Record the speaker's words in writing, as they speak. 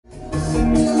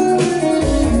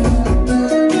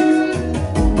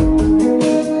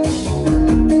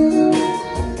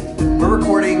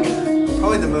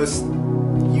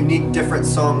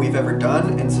song we've ever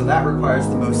done, and so that requires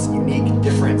the most unique,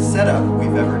 different setup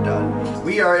we've ever done.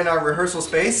 We are in our rehearsal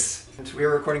space, and we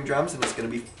are recording drums, and it's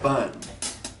going to be fun.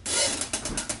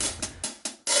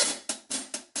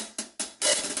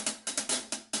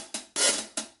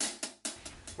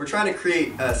 We're trying to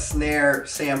create a snare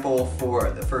sample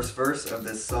for the first verse of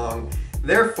this song.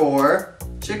 Therefore,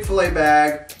 Chick Fil A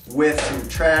bag with some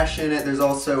trash in it. There's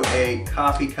also a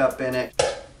coffee cup in it.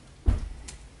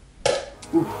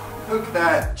 Ooh. Took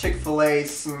that Chick Fil A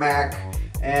smack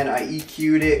and I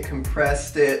EQ'd it,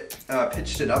 compressed it,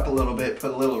 pitched it up a little bit,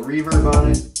 put a little reverb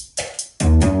on it.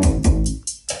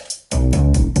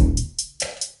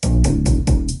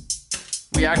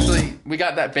 We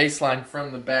got that bass line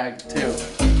from the bag too.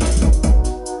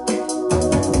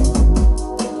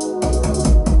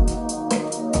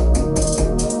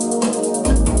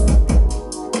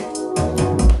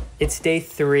 It's day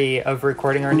 3 of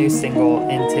recording our new single,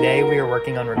 and today we are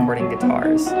working on recording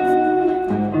guitars.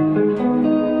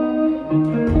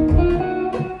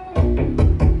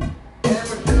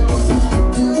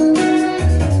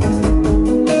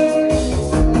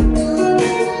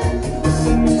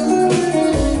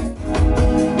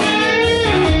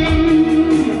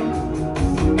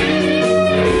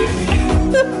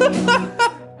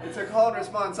 It's a call and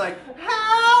response like,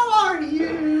 how are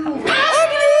you?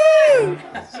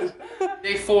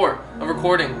 Day 4 of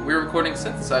recording. We're recording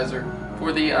synthesizer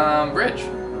for the bridge,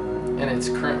 and it's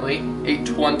currently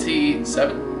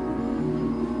 8:27.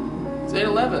 It's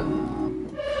 8:11.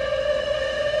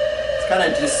 It's kind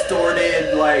of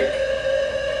distorted, like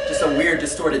just a weird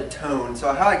distorted tone.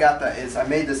 So how I got that is I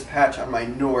made this patch on my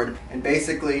Nord, and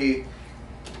basically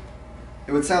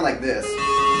it would sound like this.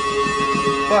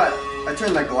 But I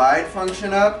turned the glide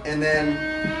function up, and then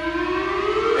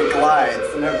it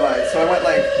glides, the note glides. So I went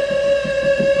like,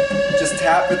 just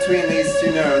tap between these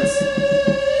two notes.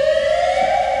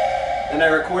 And I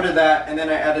recorded that, and then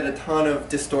I added a ton of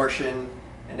distortion,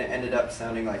 and it ended up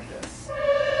sounding like this.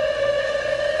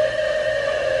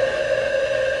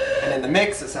 And in the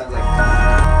mix, it sounds like this.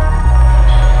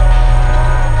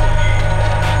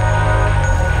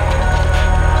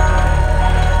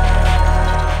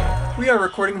 We are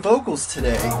recording vocals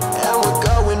today. And we're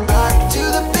going back to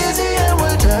the busy and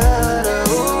we're done.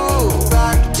 Ooh,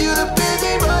 back to the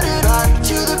busy, but it back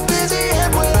to the busy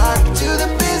and we're back to the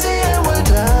busy and we're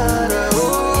done.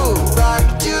 Ooh, back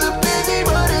to the busy,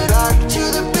 but it back to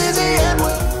the busy and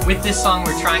we're... With this song,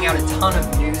 we're trying out a ton of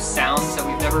new sounds that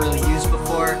we've never really used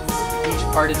before. Each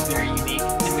part is very unique,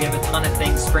 and we have a ton of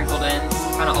things sprinkled in,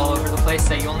 kind of all over the place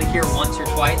that you only hear once or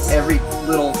twice. Every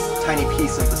little tiny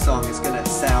piece of the song is going to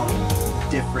sound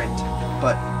different,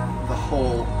 but the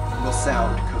whole will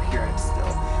sound coherent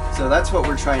still. So that's what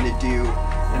we're trying to do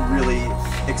and really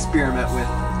experiment with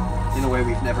in a way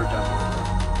we've never done before.